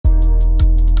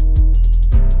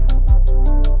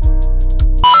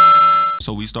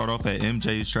So we start off at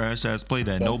MJ's trash ass play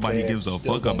that nobody gives a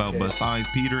fuck about besides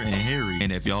Peter and Harry.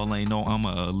 And if y'all ain't know, I'm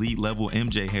a elite level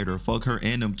MJ hater. Fuck her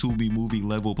and them Tubi movie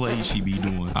level plays she be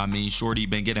doing. I mean, shorty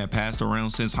been getting passed around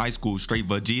since high school, straight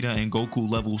Vegeta and Goku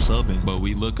level subbing. But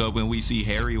we look up and we see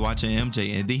Harry watching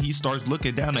MJ, and then he starts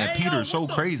looking down at Peter so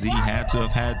crazy. He had to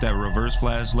have had that reverse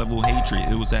flash level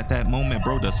hatred. It was at that moment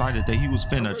bro decided that he was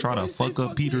finna try to fuck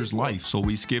up Peter's life. So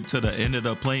we skip to the end of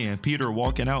the play and Peter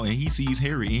walking out and he sees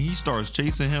Harry and he starts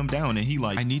chasing him down and he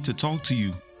like, I need to talk to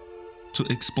you to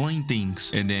explain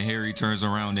things. And then Harry turns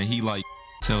around and he like,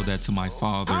 tell that to my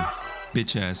father,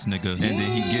 bitch ass nigga. And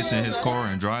then he gets in his car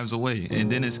and drives away.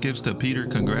 And then it skips to Peter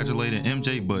congratulating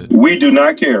MJ, but we do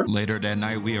not care. Later that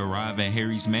night we arrive at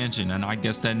Harry's mansion and I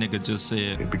guess that nigga just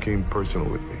said, it became personal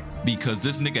with me. Because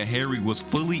this nigga Harry was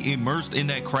fully immersed in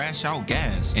that crash out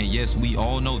gas. And yes, we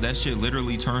all know that shit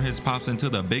literally turned his pops into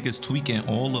the biggest tweak in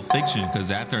all of fiction. Cause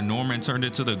after Norman turned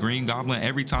into the Green Goblin,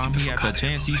 every time he had the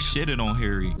chance, he shitted on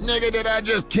Harry. Nigga, did I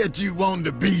just catch you wanting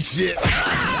to be shit?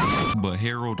 But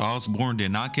Harold Osborn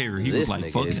did not care. He was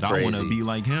like, fuck it, I wanna be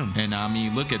like him. And I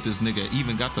mean, look at this nigga,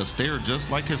 even got the stare just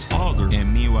like his father.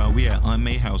 And meanwhile, we at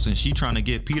Unmade House and she trying to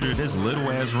get Peter this little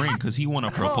ass ring cause he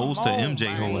wanna propose to MJ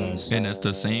whole ass. And that's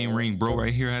the same ring bro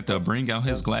right here had to bring out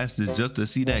his glasses just to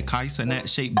see that Kaisenet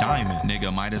shaped diamond.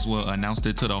 Nigga might as well announced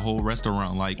it to the whole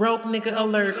restaurant like, broke nigga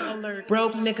alert,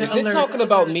 broke nigga alert. Is it talking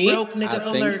about me? Broke nigga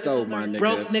I think so, my nigga.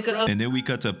 Broke nigga. And then we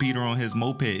cut to Peter on his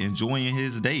moped enjoying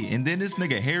his day. And then this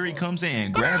nigga Harry comes in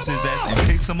and grabs his ass and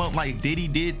picks him up like Diddy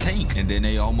did Tank. And then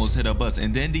they almost hit a bus.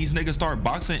 And then these niggas start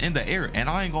boxing in the air. And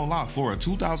I ain't gonna lie, for a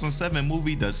 2007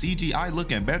 movie, the CGI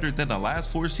looking better than the last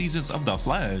 4 seasons of The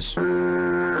Flash.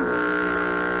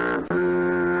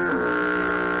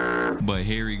 But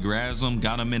Harry grabs him,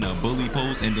 got him in a bully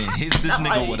pose, and then hits this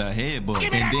nigga with a headbutt.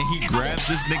 And then he grabs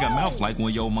this nigga mouth like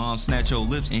when your mom snatch your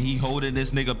lips, and he holding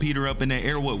this nigga Peter up in the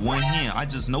air with one hand. I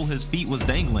just know his feet was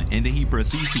dangling. And then he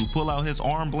proceeds to pull out his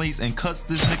arm blades and cuts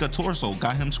this nigga torso,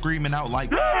 got him screaming out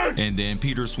like, and then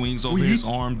Peter swings over his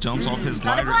arm, jumps off his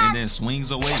glider, and then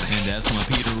swings away. And that's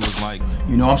when Peter was like,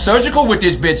 you know I'm surgical with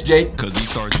this bitch, Jake. Cause he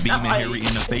starts beaming Harry in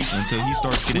the face until he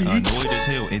starts getting annoyed as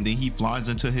hell. And then he flies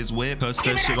into his web, cuts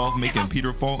that shit off, making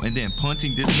Peter fall, and then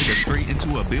punching this nigga straight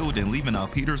into a building, leaving a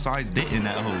Peter-sized dent in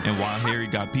that hole. And while Harry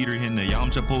got Peter hitting the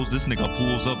Yamcha pose, this nigga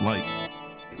pulls up like.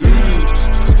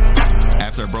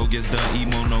 After bro gets done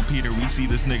emoting on Peter, we see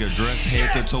this nigga dressed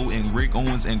head to toe in Rick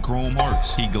Owens and Chrome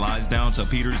Hearts. He glides down to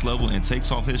Peter's level and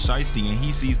takes off his shiesty, and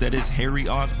he sees that it's Harry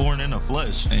Osborn in the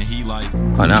flesh. And he like,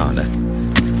 oh no,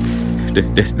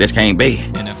 this can't be.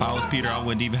 And if I was Peter, I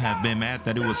wouldn't even have been mad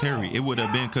that it was Harry. It would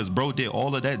have been cause bro did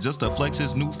all of that just to flex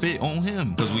his new fit on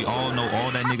him. Cause we all know all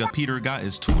that nigga Peter got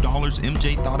is $2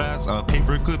 MJ thought ass, a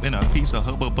paper clip, and a piece of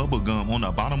Hubba Bubba gum on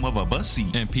the bottom of a bus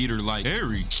seat. And Peter like,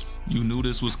 Harry, you knew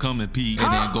this was coming, Pete.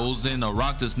 And then goes in to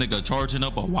rock this nigga, charging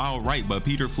up a wild right, but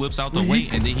Peter flips out the way,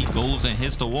 and then he goes and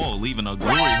hits the wall, leaving a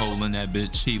glory hole in that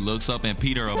bitch. He looks up and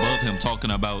Peter above him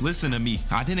talking about, listen to me,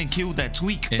 I didn't kill that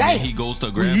tweak. And then he goes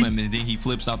to grab him, and then he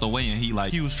flips out the way, and he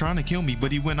like, he was trying to kill me,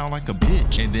 but he went out like a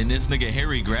bitch. And then this nigga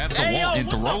Harry grabs the wall and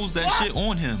throws that shit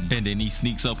on him. And then he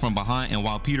sneaks up from behind, and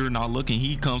while Peter not looking,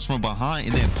 he comes from behind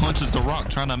and then punches the rock,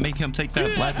 trying to make him take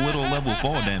that Black Widow level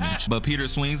fall damage. But Peter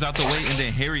swings out the way, and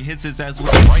then Harry hits his ass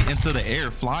with right into the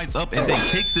air, flies up, and then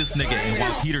kicks this nigga. And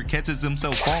while Peter catches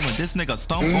himself falling, this nigga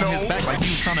stomps on his back like he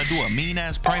was trying to do a mean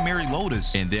ass primary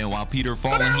lotus. And then while Peter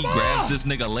falling, he grabs this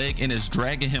nigga leg and is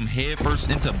dragging him head first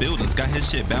into buildings, got his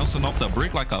shit bouncing off the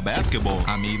brick like a basketball.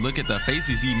 I mean, look at the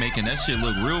faces he making, that shit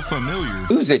look real familiar.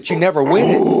 Who's it? You never win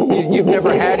it. You've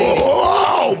never had it.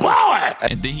 Oh boy!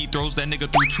 And then he throws that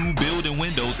nigga through 2 building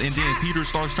windows, and then Peter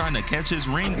starts trying to catch his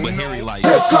ring, but Harry like,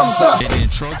 and then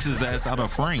trucks his ass out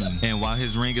of frame. And while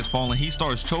his ring is falling, he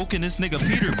starts choking this nigga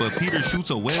Peter, but Peter shoots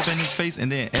a web in his face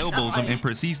and then elbows him and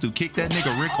proceeds to kick that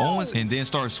nigga Rick Owens, and then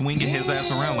starts swinging his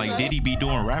ass around like Diddy be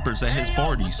doing rappers at his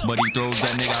parties. But he throws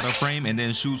that nigga out of frame and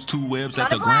then shoots 2 webs at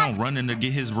the ground, running to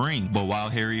get his ring. But while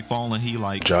Harry falling, he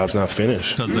like, job's not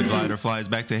finished. Cause the glider flies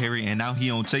back to Harry, and now he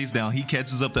on chase down. He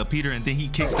catches up to Peter, and then he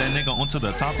kicks that nigga onto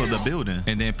the top of the building.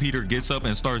 And then Peter gets up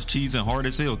and starts cheesing hard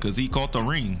as hell cause he caught the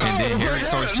ring. And then Harry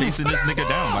starts chasing this nigga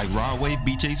down like Rod Wave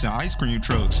be chasing ice cream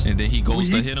trucks. And then he goes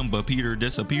to hit him, but Peter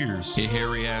disappears. Hit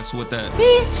Harry ass with that.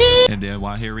 And then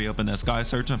while Harry up in the sky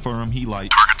searching for him, he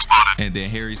like, and then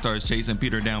Harry starts chasing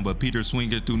Peter down, but Peter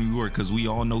swinging through New York because we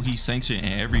all know he's sanctioned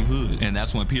in every hood. And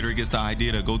that's when Peter gets the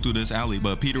idea to go through this alley.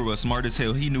 But Peter was smart as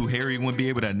hell. He knew Harry wouldn't be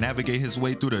able to navigate his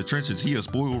way through the trenches. He a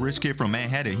spoiled rich kid from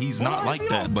Manhattan. He's not like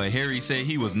that. But Harry said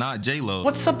he was not J-Lo.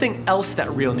 What's something else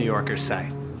that real New Yorkers say?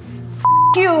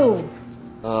 You.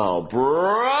 Oh,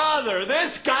 brother,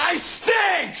 this guy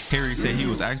stinks! Harry said he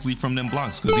was actually from them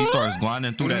blocks because he starts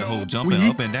gliding through that hole, jumping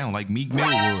up and down like Meek Mill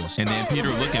was. And then Peter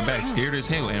looking back, scared as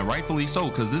hell, and rightfully so,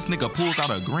 because this nigga pulls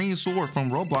out a green sword from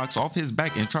Roblox off his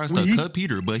back and tries to cut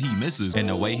Peter, but he misses. And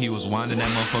the way he was winding that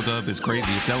motherfucker up is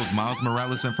crazy. If that was Miles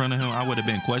Morales in front of him, I would have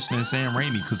been questioning Sam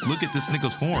Raimi, because look at this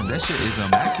nigga's form. That shit is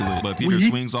immaculate. But Peter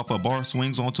swings off a bar,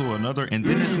 swings onto another, and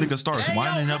then this nigga starts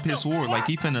winding up his sword like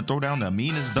he finna throw down the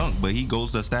meanest dunk, but he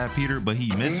goes to stab Peter, but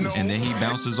he misses. And then he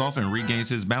bounces off and regains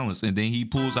his balance, and then he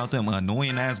pulls out them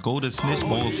annoying ass golden snitch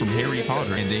balls from Harry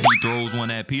Potter, and then he throws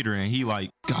one at Peter, and he like,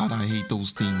 God, I hate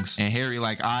those things. And Harry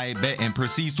like, I bet, and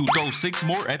proceeds to throw 6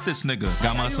 more at this nigga.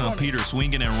 Got my son Peter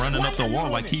swinging and running up the wall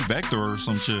like he Vector or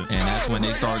some shit. And that's when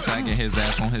they start attacking his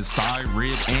ass on his thigh,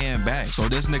 rib, and back. So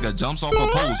this nigga jumps off a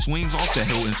pole, swings off the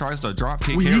hill, and tries to drop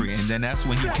kick Harry, and then that's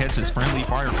when he catches friendly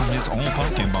fire from his own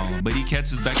pumpkin bomb. But he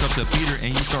catches back up to Peter,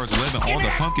 and he starts webbing all the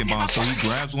pumpkin bombs, so he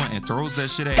grabs one and throws that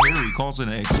shit at Harry, causing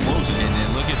an explosion. And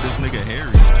then look at this nigga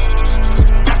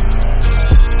Harry.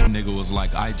 Nigga was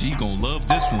like, IG gon' love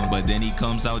this one, but then he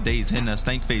comes out days hitting a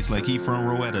stank face like he front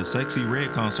row at a Sexy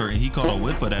Red concert, and he caught a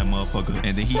whiff of that motherfucker.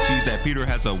 And then he sees that Peter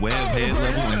has a web head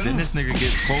level, and then this nigga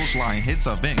gets clothesline, hits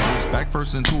a vent, goes back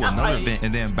first into another vent,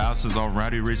 and then bounces off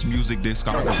Roddy Ricch music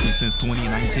discography since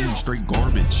 2019, straight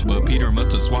garbage. But Peter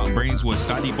must have swapped brains with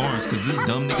Scotty Barnes, cause this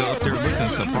dumb nigga up there looking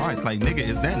surprised like, nigga,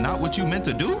 is that not what you meant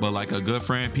to do? But like a good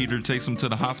friend, Peter takes him to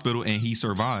the hospital and he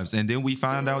survives. And then we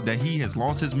find out that he has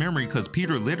lost his memory cause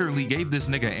Peter literally gave this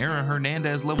nigga Aaron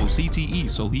Hernandez level CTE,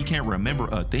 so he can't remember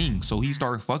a thing. So he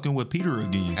starts fucking with Peter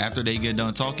again. After they get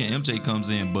done talking, MJ comes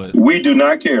in, but We do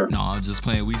not care. nah, I'm just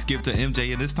playing. We skip to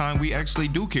MJ, and this time we actually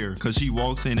do care, cause she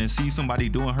walks in and sees somebody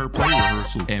doing her play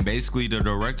rehearsal, and basically the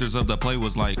directors of the play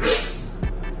was like,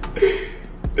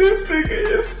 This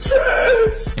nigga is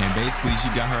trash. and basically she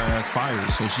got her ass fired.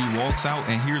 So she walks out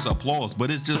and hears applause, but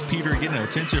it's just Peter getting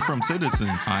attention from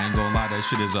citizens. I ain't gonna lie, that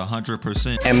shit is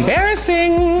 100%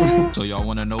 Embarrassing. So y'all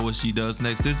wanna know what she does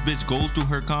next? This bitch goes through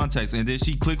her contacts and then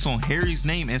she clicks on Harry's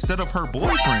name instead of her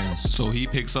boyfriend's. So he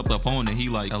picks up the phone and he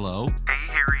like, hello?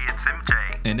 Hey Harry, it's MJ.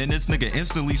 And then this nigga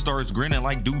instantly starts grinning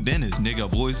like Dude Dennis. Nigga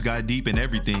voice got deep and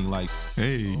everything, like,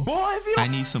 hey, I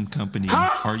need some company.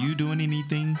 Are you doing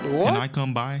anything? Can I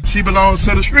come by? She belongs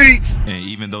to the streets. And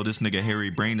even though this nigga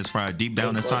Harry brain is fried deep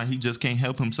down inside, he just can't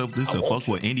help himself to fuck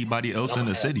with anybody else in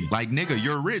the city. Like, nigga,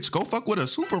 you're rich. Go fuck with a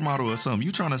supermodel or something.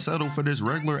 You trying to settle for this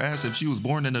regular ass? If she was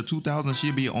born in the 2000s,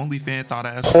 she'd be an OnlyFans thought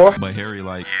ass. But Harry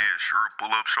like, Yeah, sure, pull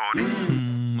up, shorty.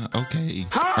 okay.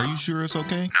 Are you sure it's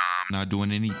okay? Nah, Not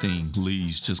doing anything.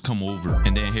 Please, just come over.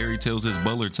 And then Harry tells his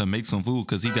butler to make some food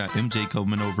because he got MJ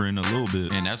coming over in a little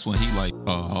bit. And that's when he like,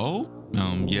 a hoe?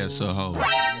 Yes, a hoe.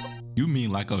 You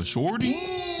mean like a shorty?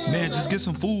 Man, just get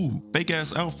some food. Fake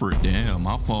ass Alfred. Damn,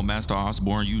 my fault, Master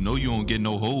Osborne. You know you don't get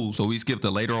no hoes. So we skipped to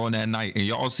later on that night, and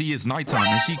y'all see it's nighttime,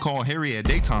 and she called Harry at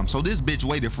daytime. So this bitch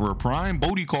waited for a prime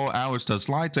booty call hours to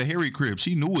slide to Harry crib.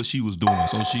 She knew what she was doing.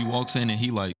 So she walks in and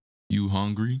he like, you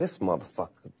hungry? This motherfucker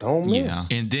don't miss. Yeah.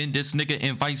 And then this nigga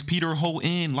invites Peter Ho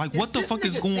in. Like, what the fuck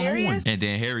is going on? And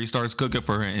then Harry starts cooking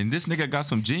for her. And this nigga got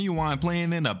some Genuine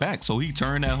playing in the back. So he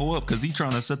turned that hoe up because he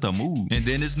trying to set the mood. And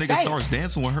then this nigga starts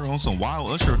dancing with her on some Wild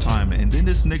Usher time. And then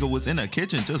this nigga was in the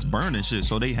kitchen just burning shit.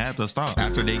 So they had to stop.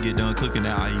 After they get done cooking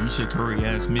that Aisha curry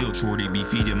ass meal, Shorty be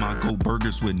feeding my goat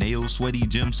burgers with nails, sweaty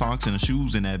gym socks, and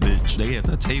shoes in that bitch. They at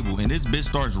the table. And this bitch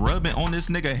starts rubbing on this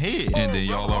nigga head. And then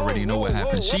y'all already know what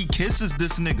happened. She kisses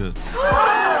this nigga.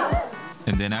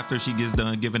 And then after she gets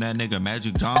done giving that nigga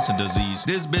Magic Johnson disease,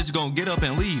 this bitch gonna get up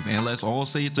and leave. And let's all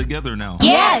say it together now.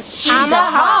 Yes, she's a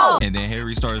hoe. And then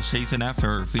Harry starts chasing after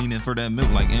her, fiending for that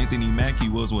milk like Anthony Mackie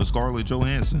was with Scarlett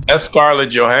Johansson. That's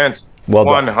Scarlett Johansson. Well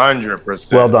done.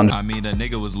 100%. Well done. I mean, the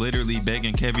nigga was literally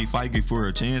begging Kevin Feige for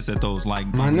a chance at those, like,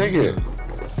 My nigga.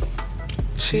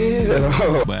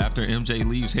 Chill. But after MJ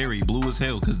leaves, Harry blue as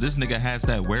hell because this nigga has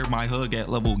that where my hug at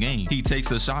level game. He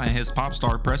takes a shot and his pop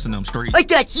start pressing him straight. I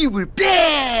thought you were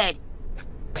bad.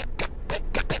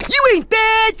 You ain't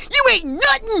bad. You ain't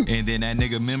nothing. And then that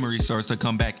nigga memory starts to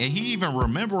come back, and he even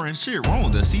remembering shit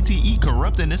wrong. The CTE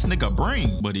corrupting this nigga brain.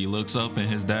 But he looks up and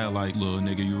his dad like, little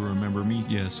nigga, you remember me?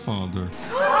 Yes, father.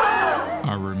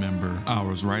 I remember. I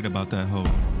was right about that hoe.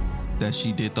 That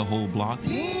she did the whole block.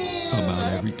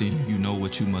 About everything. You know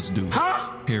what you must do.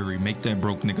 Harry, make that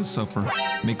broke nigga suffer.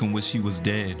 Make him wish he was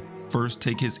dead. First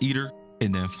take his eater,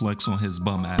 and then flex on his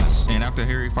bum ass. And after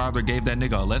Harry father gave that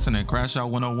nigga a lesson in Crash Out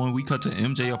 101, we cut to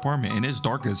MJ apartment, and it's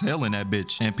dark as hell in that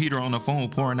bitch. And Peter on the phone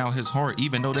pouring out his heart,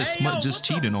 even though this smut just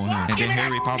cheated on him. And then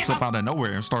Harry pops up out of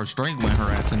nowhere and starts strangling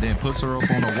her ass, and then puts her up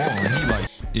on the wall, and he like,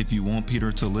 if you want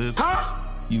Peter to live,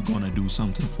 you gonna do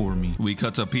something for me. We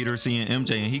cut to Peter seeing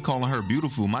MJ and he calling her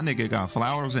beautiful. My nigga got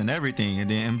flowers and everything. And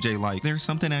then MJ like, there's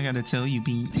something I gotta tell you,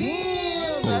 Pete.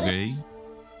 Okay.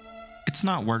 It's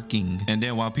not working. And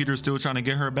then while Peter's still trying to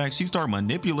get her back, she start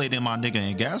manipulating my nigga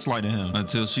and gaslighting him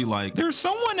until she like, there's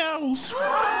someone else.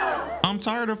 I'm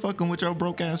tired of fucking with your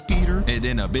broke ass Peter. And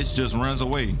then a bitch just runs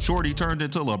away. Shorty turned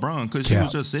into LeBron because she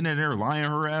was just sitting there lying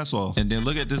her ass off. And then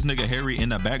look at this nigga Harry in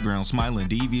the background smiling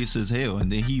devious as hell. And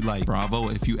then he like, bravo,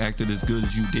 if you acted as good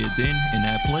as you did then in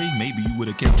that play, maybe you would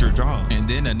have kept your job. And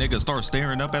then a nigga starts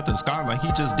staring up at the sky like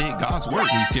he just did God's work.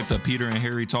 We skipped up Peter and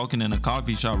Harry talking in a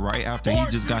coffee shop right after he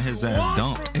just got his ass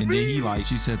dumped. And then he like,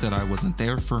 she said that I wasn't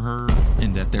there for her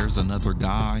and that there's another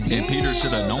guy. And Peter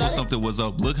should have known something was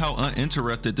up. Look how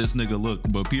uninterested this nigga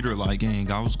looked. But Peter like, gang,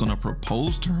 I was gonna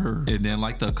propose to her. And then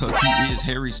like the cuck he is,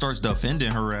 Harry starts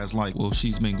defending her as like, well,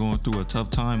 she's been going through a tough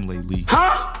time lately.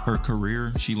 Her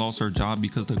career, she lost her job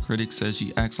because the critics says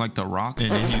she acts like The Rock.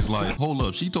 And then he's like, hold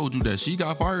up, she told you that she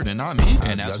got fired and not me.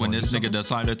 And that's when this nigga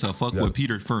decided to fuck with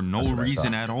Peter for no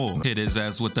reason at all. Hit his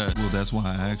ass with that, well, that's why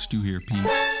I asked you here, Pete.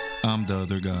 I'm the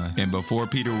other guy. And before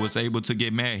Peter was able to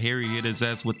get mad, Harry hit his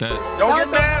ass with that. Don't get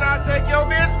mad, I'll take your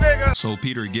bitch, nigga. So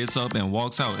Peter gets up and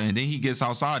walks out, and then he gets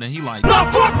outside and he like, No,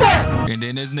 fuck that! and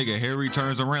then this nigga Harry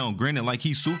turns around grinning like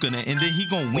he's suking it, and then he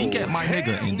gon' wink at my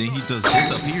nigga, and then he just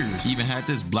disappears. Even had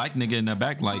this black nigga in the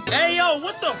back like, Hey, yo,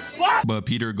 what the fuck? but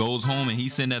Peter goes home and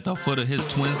he's sitting at the foot of his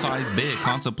twin-sized bed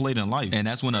contemplating life. And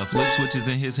that's when a flip switches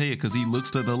in his head because he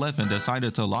looks to the left and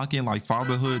decided to lock in like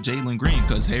fatherhood Jalen Green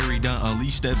because Harry done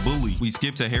unleashed that bully. We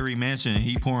skip to Harry mansion and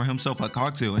he pouring himself a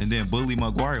cocktail, and then Bully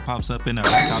Maguire pops up in the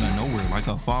back out of nowhere like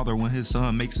a father when his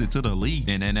son makes it to the league.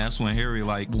 And then that's when Harry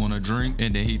like, wanna drink?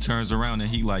 And then he turns around and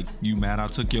he like, you mad I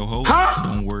took your hoe?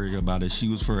 Don't worry about it, she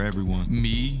was for everyone.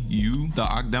 Me, you, the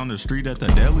ock down the street at the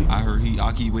deli. I heard he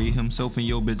occupied himself in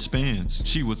your bitch pants.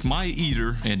 She was my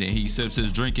eater. And then he sips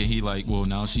his drink and he like, well,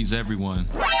 now she's everyone.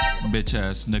 Bitch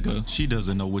ass nigga, she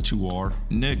doesn't know what you are.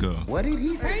 Nigga. What did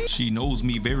he say? She knows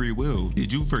me very well.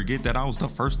 Did you forget that I was the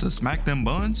first to smack them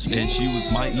buns? And she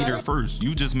was my eater first.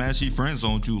 You just mad she friends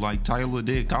on you like Tyler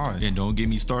did Kai. And don't get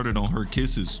me started on her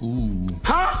kisses. Ooh,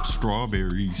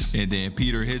 strawberries. And then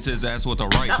Peter hits his ass with a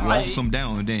right, walks him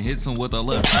down, and then hits him with a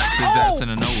left, smacks his ass in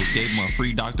the nose, gave him a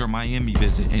free Dr. Miami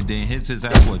visit, and then hits his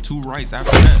ass with 2 rights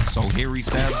after that. So Harry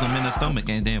stabs him in the stomach,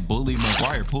 and then Bully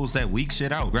Maguire pulls that weak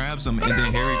shit out, grabs him, and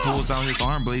then Harry pulls out his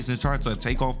arm blades and tries to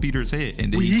take off Peter's head,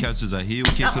 and then he catches a heel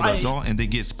kick to the jaw, and then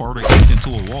gets Sparta kicked into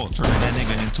a wall, turning that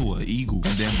nigga into an eagle.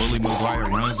 And then Bully Maguire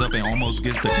runs up and almost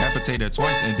gets decapitated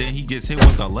twice, and then he gets hit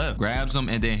with the left, grabs him,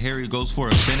 and then Harry goes for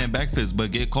a spinning back fist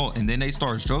but get caught, and then they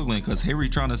start struggling because Harry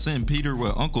trying to send Peter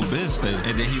with Uncle Biz there.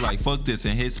 And then he like, fuck this,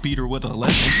 and hits Peter with a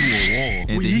left into a wall,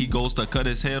 and then he goes to cut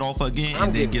his head off again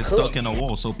and then gets stuck in a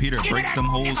wall. So Peter breaks them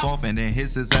holes off and then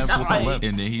hits his ass with the left,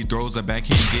 and then he throws a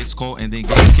backhand, gets caught, and then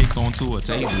gets kicked onto a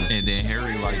table. And then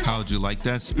Harry like, how'd you like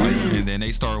that, Spider? And then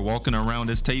they start walking around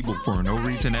this table for no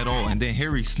reason at all, and then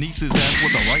Harry sneaks his ass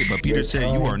with a right, but Peter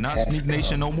said, you are not Sneak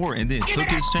Nation no more, and then took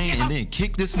his chain and then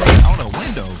kicked this nigga out a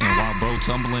window. And while bro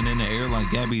tumbling in the air like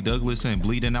Gabby Douglas and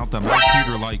bleeding out the mouth,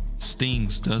 Peter like,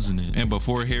 stings, doesn't it? And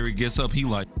before Harry gets up, he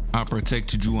like, I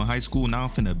protected you in high school, now I'm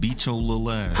finna beat your little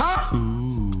ass.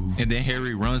 Ooh. And then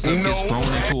Harry runs up, gets thrown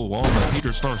into a wall, but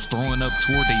Peter starts throwing up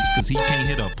tour dates because he can't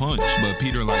hit a punch. But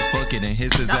Peter like, fuck it, and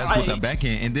hits his ass with a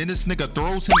backhand, and then this nigga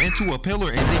throws him into a pillar,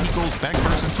 and then he goes back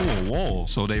first into a wall.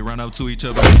 So they run up to each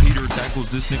other, and Peter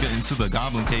tackles this nigga into the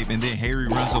goblin cave, and then Harry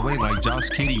runs away like Josh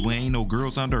Kitty when ain't no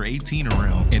girls under 18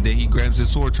 around. And then he grabs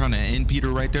his sword trying to end Peter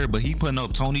right there, but he putting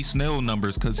up Tony Snell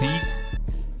numbers because he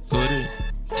couldn't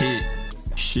hit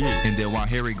shit. And then while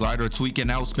Harry glider tweaking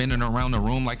out, spinning around the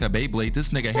room like a Beyblade, this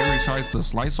nigga Harry tries to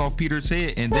slice off Peter's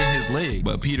head and then his leg,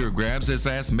 but Peter grabs his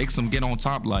ass, makes him get on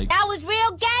top like, That was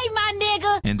real gay, my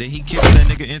nigga. and then he kicks that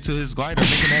nigga into his glider,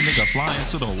 making that nigga fly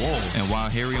into the wall. And while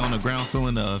Harry on the ground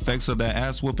feeling the effects of that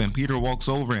ass whooping, Peter walks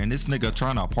over and this nigga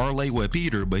trying to parlay with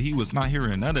Peter, but he was not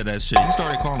hearing none of that shit. He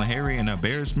started calling Harry an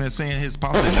embarrassment, saying his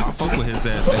pop did not fuck with his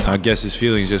ass. I guess his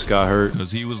feelings just got hurt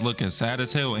because he was looking sad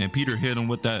as hell, and Peter hit him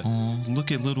with that, oh,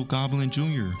 look at little Goblin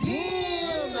Jr.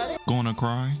 Gonna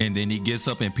cry. And then he gets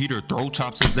up and Peter throat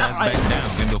chops his ass back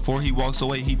down, and before he walks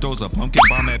away he throws a pumpkin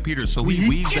bomb at Peter, so he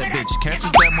weaves that bitch,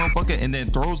 catches that motherfucker, and then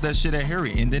throws that shit at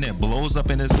Harry, and then it blows up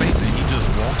in his face and he just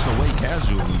walks away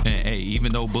casually. And hey,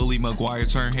 even though Bully Maguire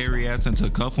turned Harry ass into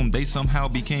cuff him, they somehow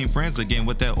became friends again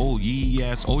with that old yee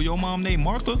ass, oh your mom named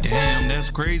Martha? Damn, that's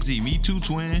crazy. Me too,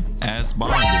 twin. Ass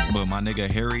bonded. But my nigga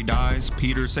Harry dies,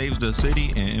 Peter saves the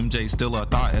city, and MJ still a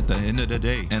thought at the end of the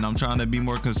day. And I'm trying to be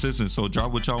more consistent, so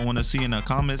drop what y'all want to to see in the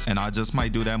comments, and I just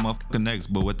might do that motherfucker next.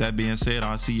 But with that being said,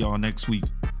 I'll see y'all next week.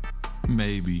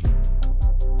 Maybe.